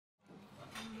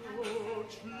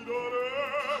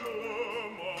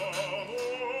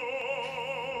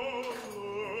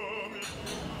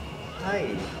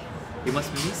Hi. You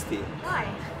must be Misty. Hi.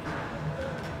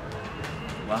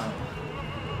 Wow.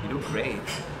 You look great.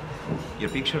 Your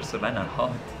pictures online are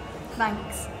hot.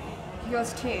 Thanks.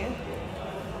 Yours too.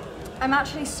 I'm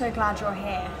actually so glad you're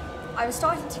here. I was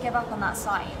starting to give up on that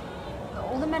site.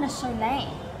 All the men are so lame.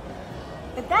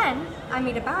 But then I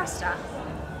meet a barrister.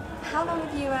 How long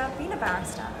have you been a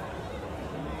barrister?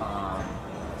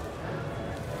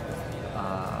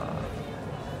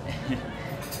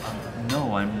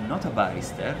 No, I'm not a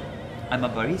barrister. I'm a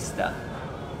barista.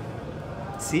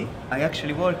 See, I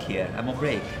actually work here. I'm on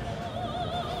break.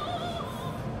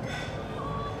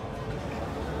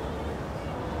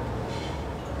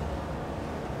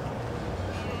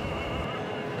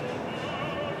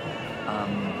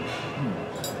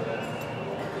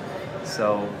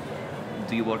 So,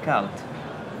 do you work out?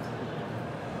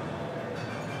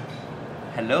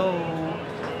 Hello?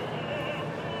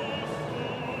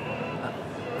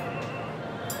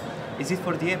 Is it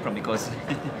for the apron? Because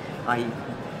I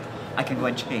can go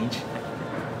and change.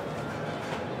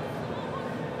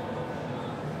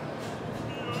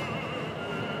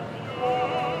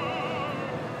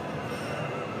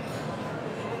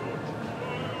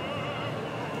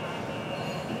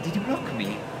 Did you block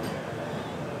me?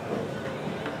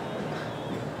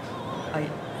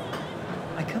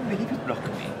 I can't believe you blocked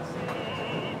me.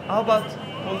 How about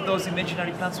all those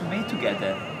imaginary plans we made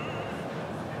together?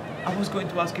 I was going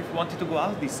to ask if you wanted to go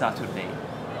out this Saturday.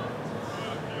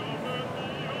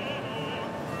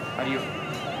 Are you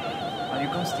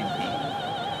ghosting me?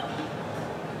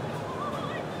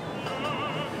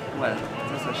 Well,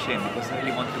 that's a shame because I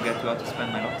really want to get you out to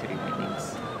spend my lottery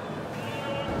winnings.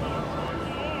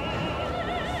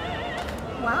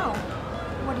 Wow.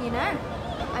 What do you know?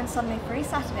 I'm suddenly free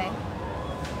Saturday.